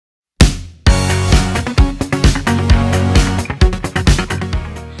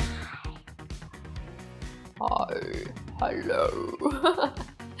Hello.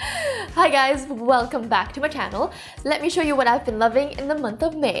 Hi guys, welcome back to my channel. Let me show you what I've been loving in the month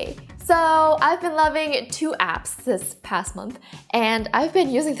of May. So I've been loving two apps this past month and I've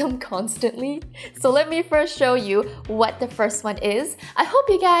been using them constantly. So let me first show you what the first one is. I hope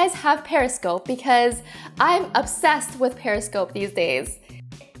you guys have Periscope because I'm obsessed with Periscope these days.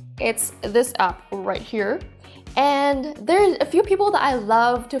 It's this app right here. And there's a few people that I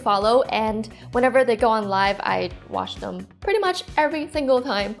love to follow, and whenever they go on live, I watch them pretty much every single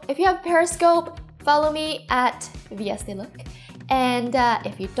time. If you have Periscope, follow me at Viestelook. And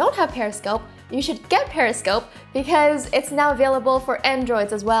if you don't have Periscope, you should get Periscope because it's now available for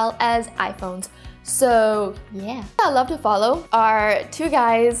Androids as well as iPhones. So yeah. I love to follow are two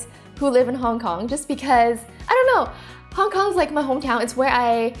guys who live in Hong Kong just because, I don't know, Hong Kong's like my hometown. It's where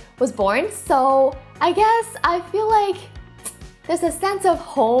I was born, so I guess I feel like there's a sense of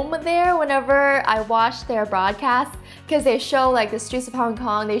home there whenever I watch their broadcasts because they show like the streets of Hong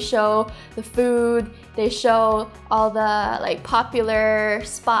Kong, they show the food, they show all the like popular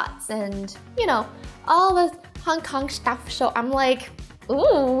spots and you know, all the Hong Kong stuff. So I'm like,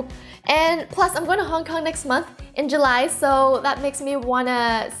 ooh. And plus I'm going to Hong Kong next month in July, so that makes me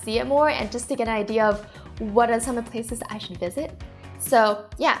wanna see it more and just to get an idea of what are some of the places that I should visit. So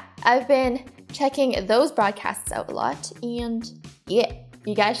yeah, I've been checking those broadcasts out a lot and yeah,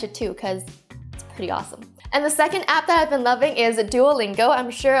 you guys should too because it's pretty awesome. And the second app that I've been loving is Duolingo.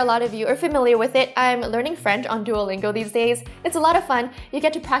 I'm sure a lot of you are familiar with it. I'm learning French on Duolingo these days. It's a lot of fun. You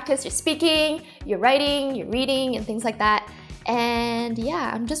get to practice your speaking, your writing, your reading, and things like that. And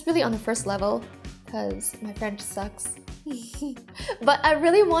yeah, I'm just really on the first level because my French sucks. But I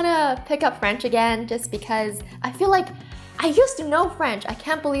really want to pick up French again just because I feel like I used to know French. I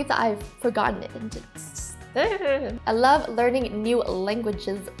can't believe that I've forgotten it. And just I love learning new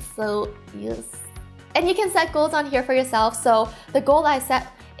languages, so yes. And you can set goals on here for yourself. So the goal I set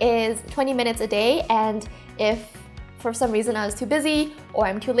is 20 minutes a day, and if for some reason I was too busy or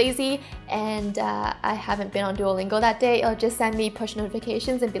I'm too lazy and I haven't been on Duolingo that day, it'll just send me push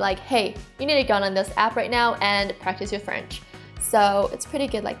notifications and be like, hey, you need to get on this app right now and practice your French. So it's pretty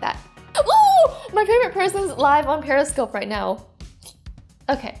good like that. Woo! My favorite person's live on Periscope right now.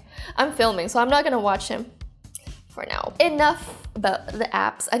 Okay, I'm filming, so I'm not gonna watch him for now. Enough about the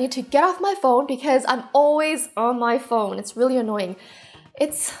apps. I need to get off my phone because I'm always on my phone. It's really annoying. I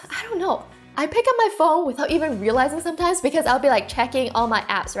don't know. I pick up my phone without even realizing sometimes because I'll be like checking all my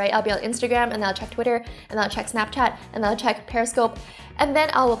apps, right? I'll be on Instagram and then I'll check Twitter and then I'll check Snapchat and then I'll check Periscope and then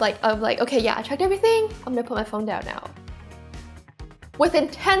I'll be like, okay, yeah, I checked everything. I'm gonna put my phone down now. Within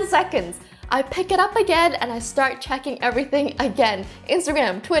 10 seconds, I pick it up again and I start checking everything again.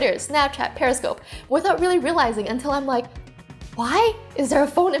 Instagram, Twitter, Snapchat, Periscope, without really realizing until I'm like, why is there a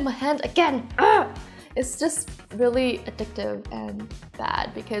phone in my hand again? Ugh! It's just really addictive and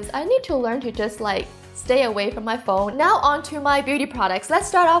bad because I need to learn to just like stay away from my phone. Now on to my beauty products. Let's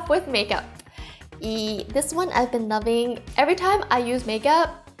start off with makeup. This one I've been loving. Every time I use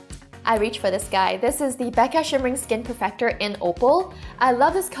makeup, I reach for this guy. This is the Becca Shimmering Skin Perfector in Opal. I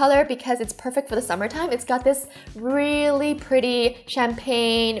love this color because it's perfect for the summertime. It's got this really pretty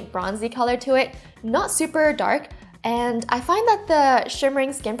champagne bronzy color to it. Not super dark. And I find that the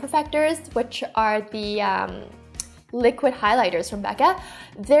Shimmering Skin Perfectors, which are the liquid highlighters from Becca,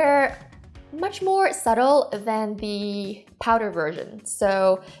 they're much more subtle than the powder version.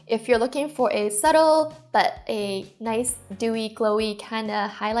 So if you're looking for a subtle but a nice dewy glowy kind of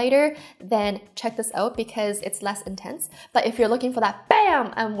highlighter, then check this out because it's less intense. But if you're looking for that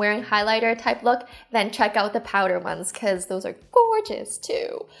bam, I'm wearing highlighter type look, then check out the powder ones because those are gorgeous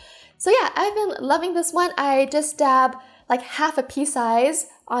too. So yeah, I've been loving this one. I just dab like half a pea size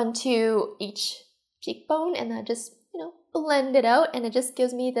onto each cheekbone and I just, you know, blend it out and it just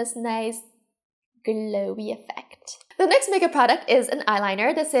gives me this nice glowy effect. The next makeup product is an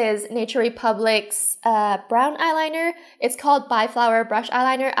eyeliner. This is Nature Republic's brown eyeliner. It's called Biflower Brush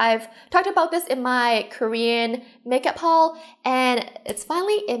Eyeliner. I've talked about this in my Korean makeup haul and it's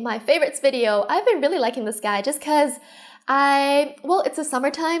finally in my favorites video. I've been really liking this guy just because well, it's the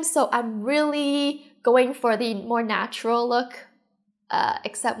summertime, so I'm really going for the more natural look,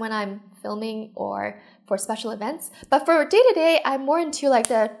 except when I'm filming or for special events. But for day-to-day, I'm more into like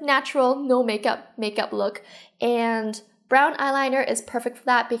the natural, no makeup look. And brown eyeliner is perfect for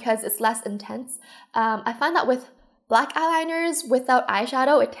that because it's less intense. I find that with black eyeliners without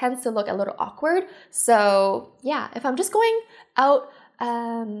eyeshadow, it tends to look a little awkward. So yeah, if I'm just going out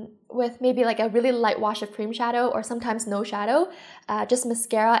with maybe like a really light wash of cream shadow or sometimes no shadow, just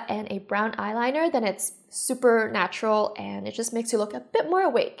mascara and a brown eyeliner, then it's super natural and it just makes you look a bit more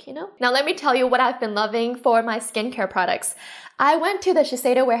awake, you know? Now let me tell you what I've been loving for my skincare products. I went to the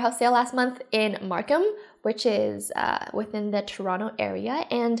Shiseido warehouse sale last month in Markham, which is within the Toronto area,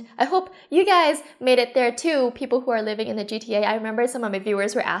 and I hope you guys made it there too, people who are living in the GTA. I remember some of my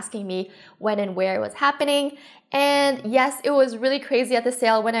viewers were asking me when and where it was happening, and yes, it was really crazy at the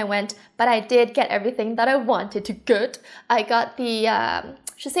sale when I went, but I did get everything that I wanted to get. I got the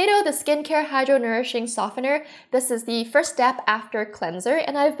Shiseido, the Skincare Hydro Nourishing Softener. This is the first step after cleanser,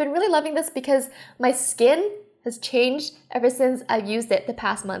 and I've been really loving this because my skin has changed ever since I've used it the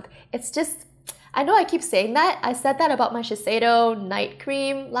past month. It's just, I know I keep saying that. I said that about my Shiseido night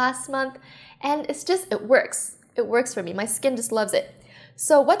cream last month, and it's just, it works. It works for me. My skin just loves it.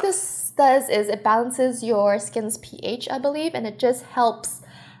 So what this does is it balances your skin's pH, I believe, and it just helps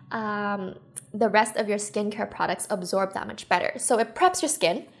the rest of your skincare products absorb that much better. So it preps your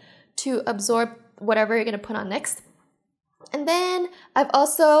skin to absorb whatever you're gonna put on next. And then I've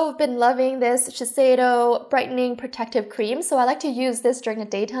also been loving this Shiseido Brightening Protective Cream. So I like to use this during the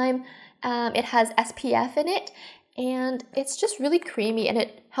daytime. It has SPF in it, and it's just really creamy and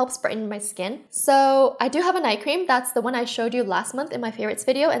it helps brighten my skin. So I do have a night cream. That's the one I showed you last month in my favorites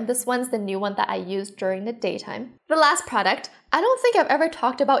video, and this one's the new one that I used during the daytime. The last product, I don't think I've ever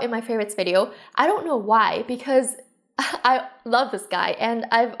talked about in my favorites video. I don't know why, because I love this guy and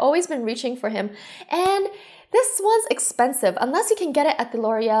I've always been reaching for him. And this one's expensive, unless you can get it at the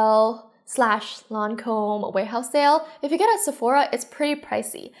L'Oreal / Lancome warehouse sale. If you get it at Sephora, it's pretty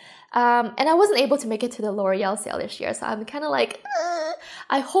pricey. And I wasn't able to make it to the L'Oreal sale this year, so I'm kind of like,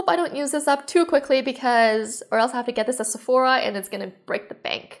 I hope I don't use this up too quickly because, or else I have to get this at Sephora and it's gonna break the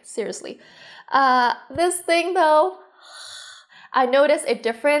bank, seriously. This thing though, I noticed a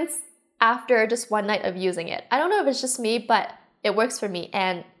difference after just one night of using it. I don't know if it's just me, but it works for me,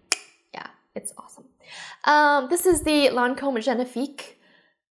 and yeah, it's awesome. This is the Lancome Genefique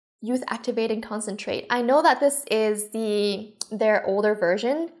Youth Activating Concentrate. I know that this is their older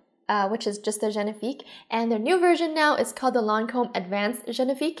version, which is just the Genefique, and their new version now is called the Lancome Advanced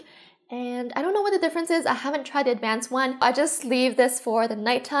Genefique, and I don't know what the difference is. I haven't tried the advanced one. I just leave this for the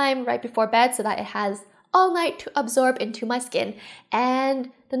nighttime right before bed so that it has all night to absorb into my skin,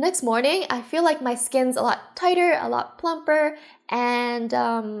 and the next morning I feel like my skin's a lot tighter, a lot plumper, and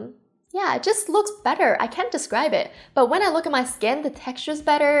yeah, it just looks better. I can't describe it, but when I look at my skin, the texture's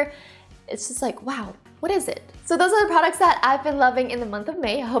better. It's just like, wow, what is it? So those are the products that I've been loving in the month of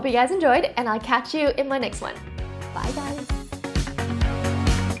May. I hope you guys enjoyed, and I'll catch you in my next one. Bye guys.